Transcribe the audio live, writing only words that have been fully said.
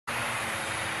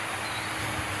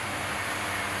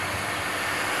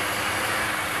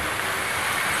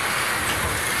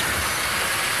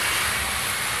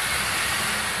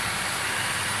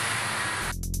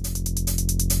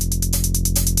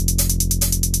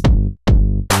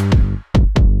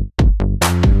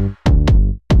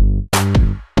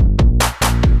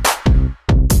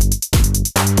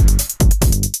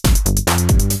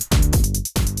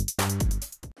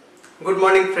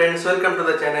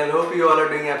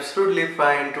absolutely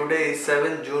fine. Today is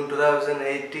 7th June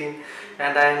 2018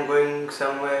 and I am going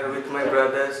somewhere with my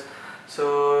brothers.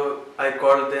 So I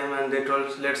called them and they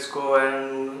told let's go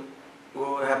and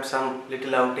go have some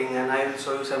little outing, and I will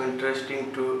show you some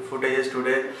interesting footages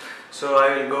today. So I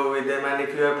will go with them, and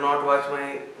if you have not watched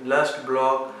my last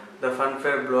blog, the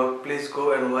funfair blog, please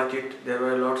go and watch it. There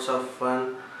were lots of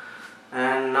fun.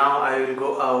 And now I will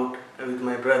go out with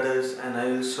my brothers and I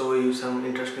will show you some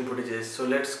interesting footages. So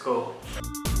let's go.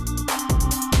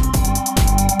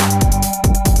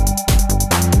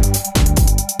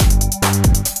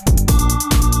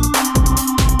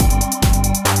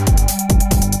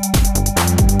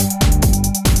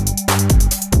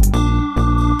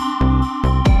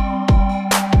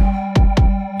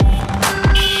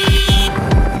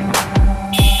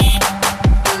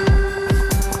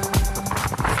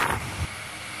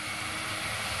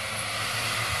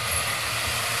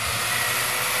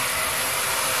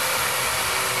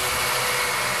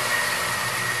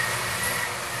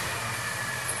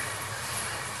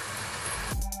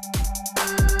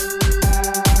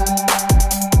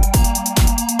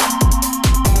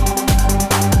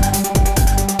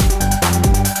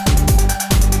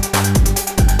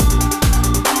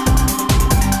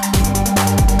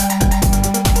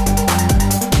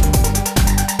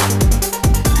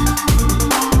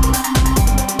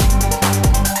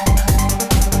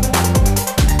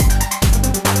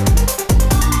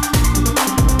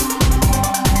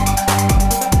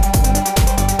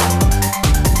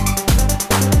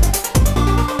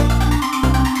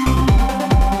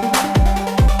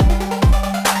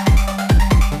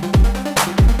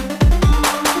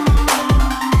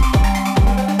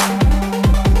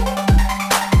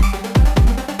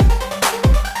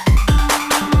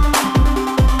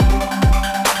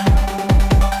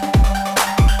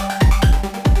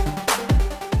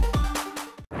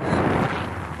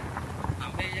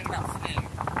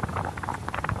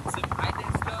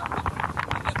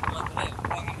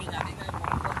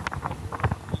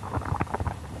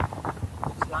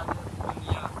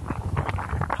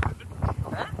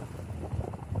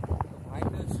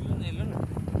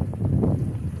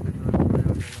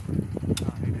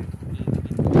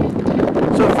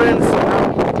 So friends,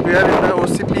 we are in the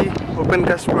OCP Open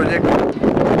Cast project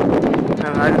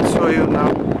and I will show you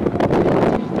now.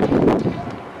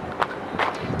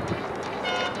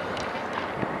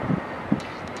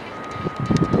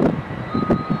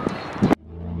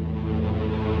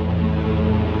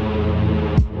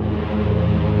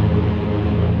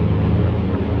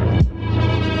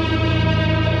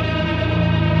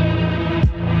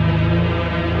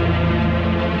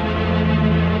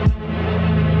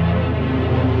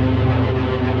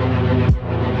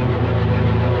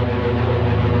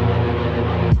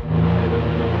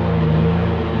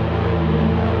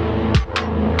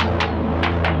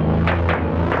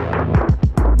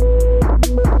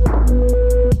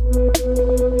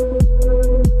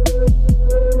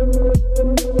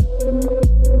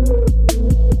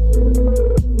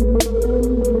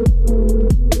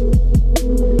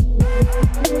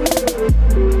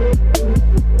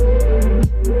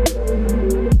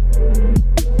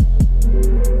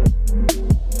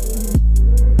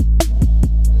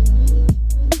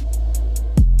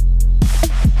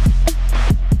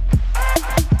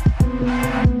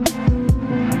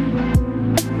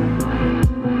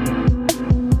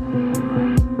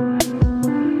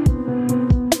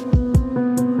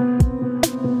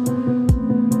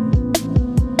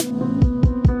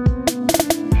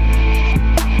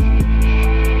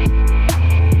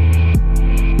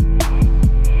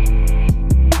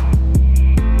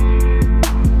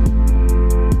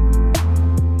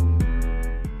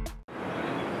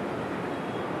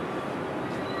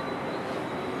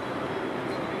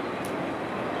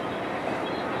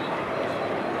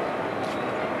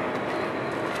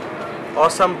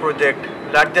 Awesome project,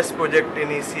 largest project in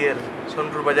ECL,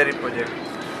 Sonepur Bazari Project.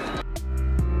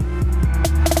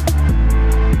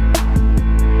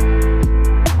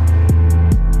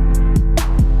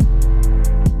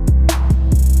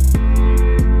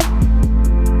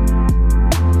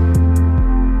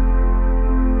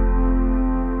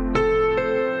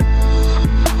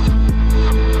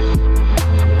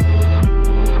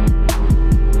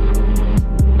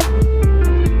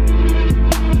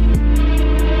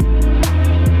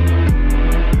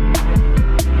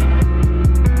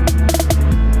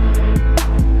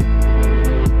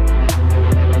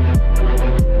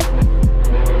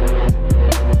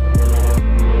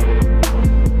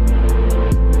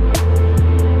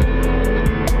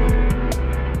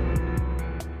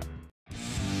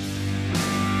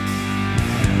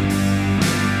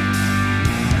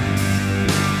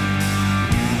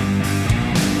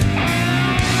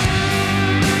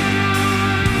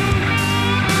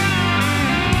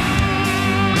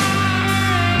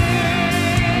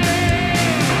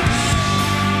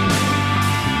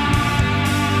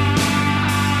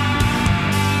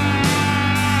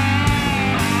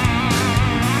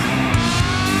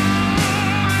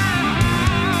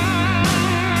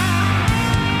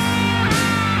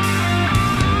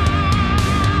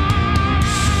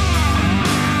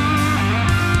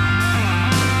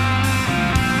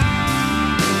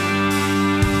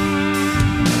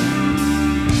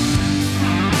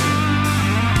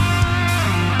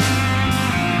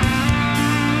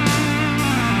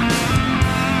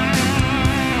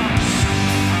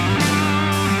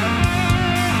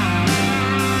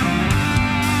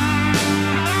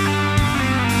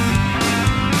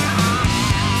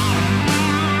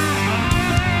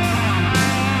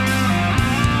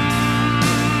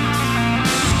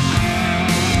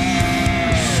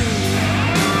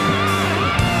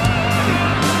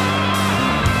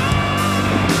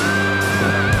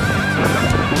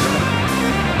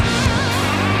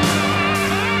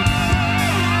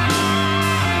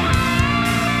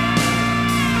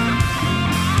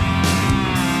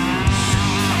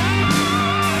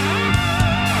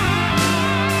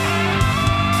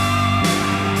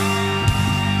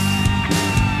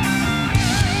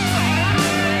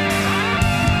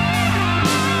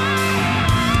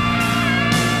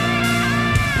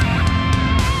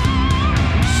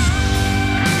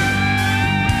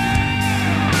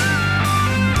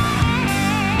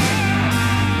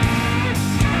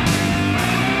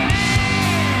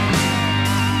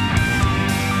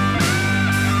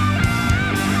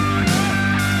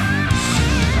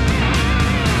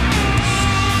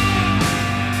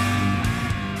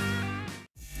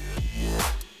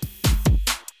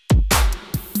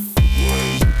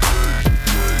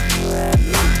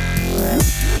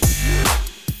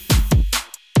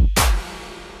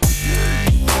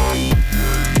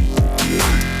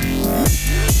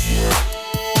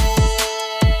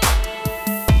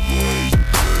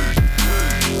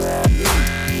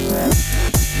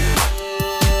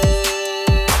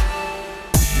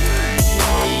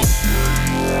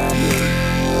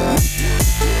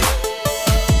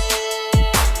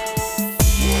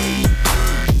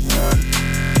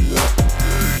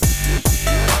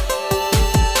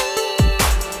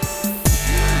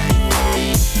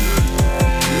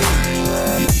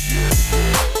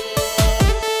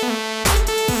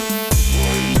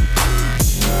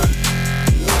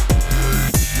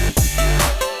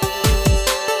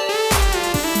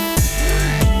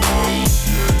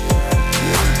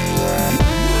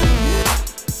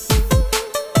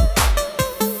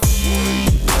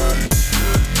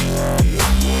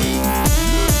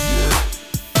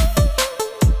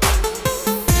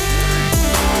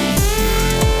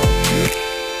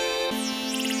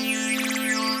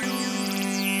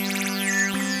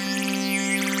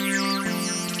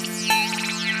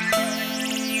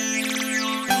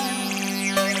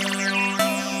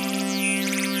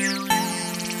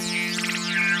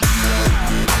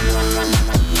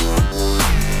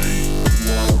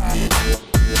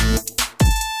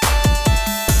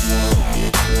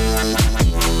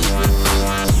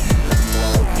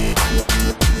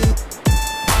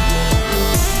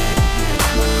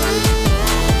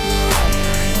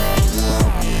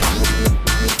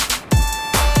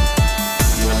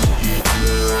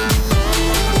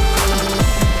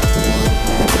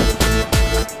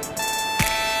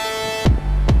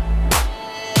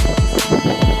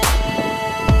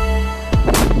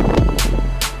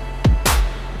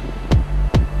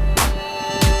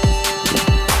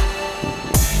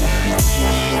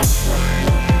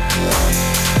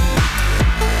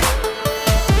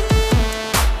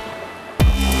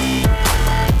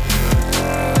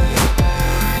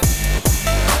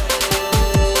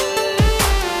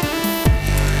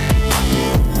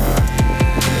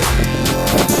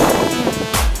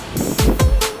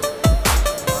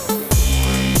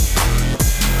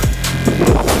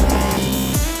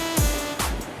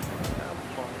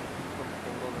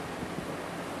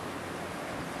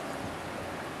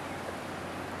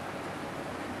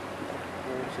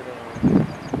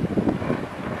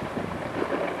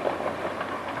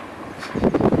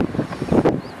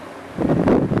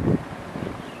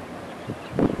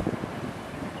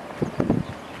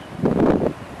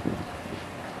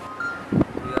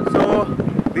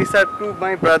 these are two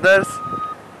my brothers.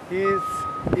 He is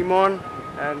Imon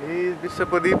and he is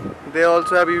Biswapradip. They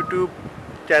also have YouTube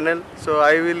channel, so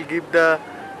I will give the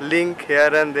link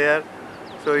here and there.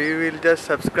 So you will just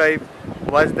subscribe,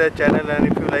 watch their channel,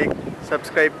 and if you like,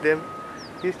 subscribe them.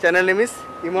 His channel name is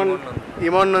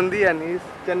Imon Nandi and his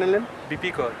channel name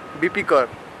BP Kaur.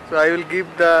 So I will give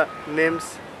the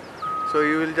names, so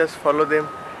you will just follow them.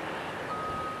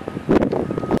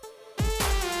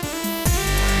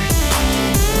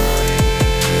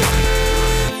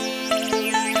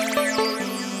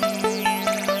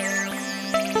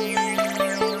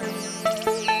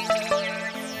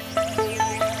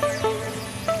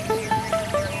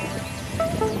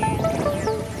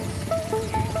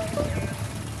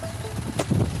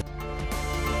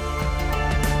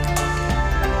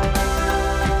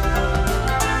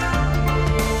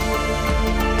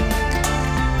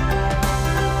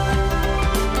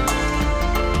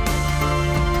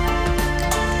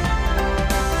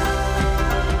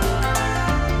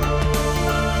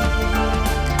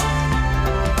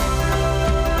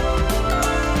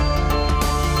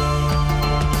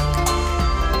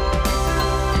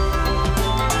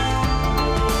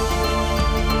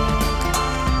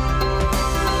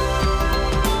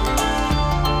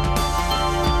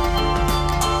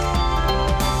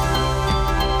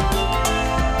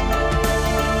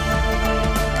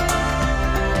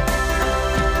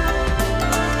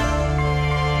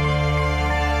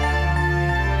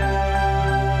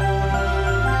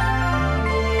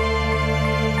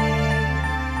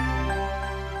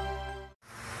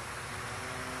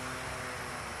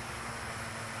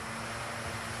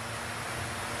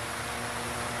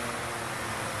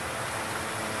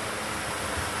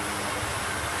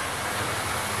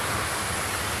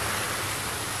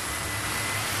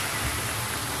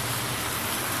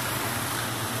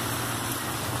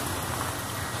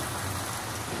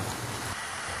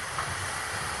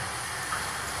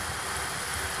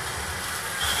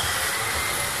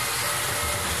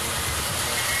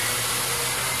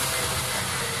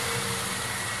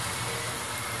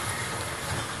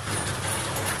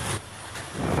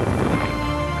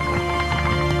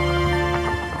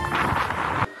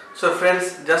 So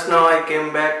friends, just now I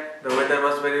came back. The weather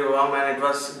was very warm and it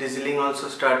was drizzling also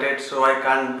started, so I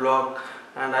can't vlog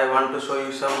and I want to show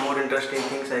you some more interesting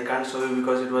things. I can't show you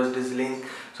because it was drizzling.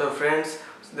 So friends,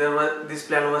 this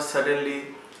plan was suddenly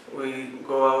we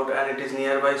go out and it is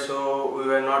nearby, so we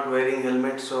were not wearing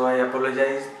helmet, so I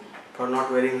apologize for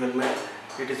not wearing helmet.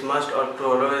 It is must or to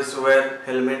always wear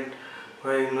helmet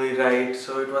when we ride.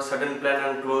 So it was sudden plan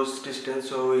and close distance,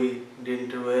 so we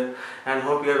didn't wear. And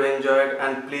hope you have enjoyed,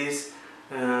 and please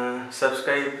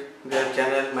subscribe their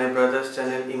channel, my brother's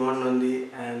channel Imon Nandi,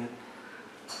 and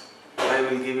I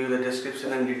will give you the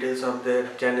description and details of their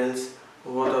channels,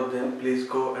 both of them. Please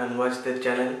go and watch their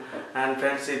channel. And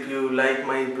friends, if you like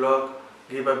my vlog,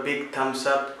 give a big thumbs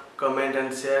up, comment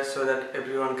and share so that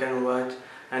everyone can watch.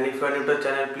 And if you are new to the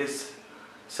channel, please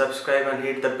subscribe and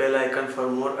hit the bell icon for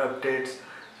more updates.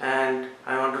 And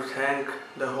I want to thank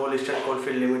the whole Eastern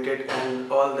Coalfield Limited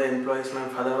and all the employees. My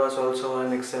father was also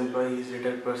an ex-employee, he is a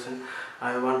retired person.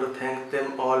 I want to thank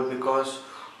them all because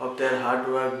of their hard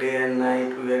work day and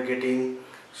night. We are getting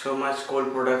so much coal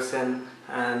production,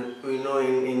 and we know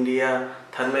in India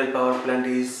thermal power plant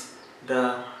is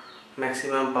the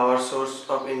maximum power source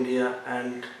of India,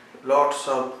 and lots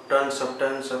of tons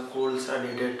of coals are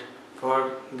needed.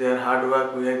 For their hard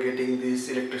work we are getting this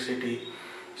electricity,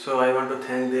 so I want to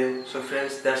thank them. So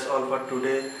friends, that's all for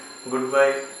today.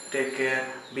 Goodbye, take care,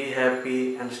 be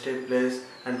happy and stay blessed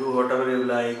and do whatever you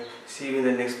like. See you in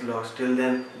the next vlog. Till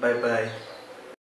then, bye bye.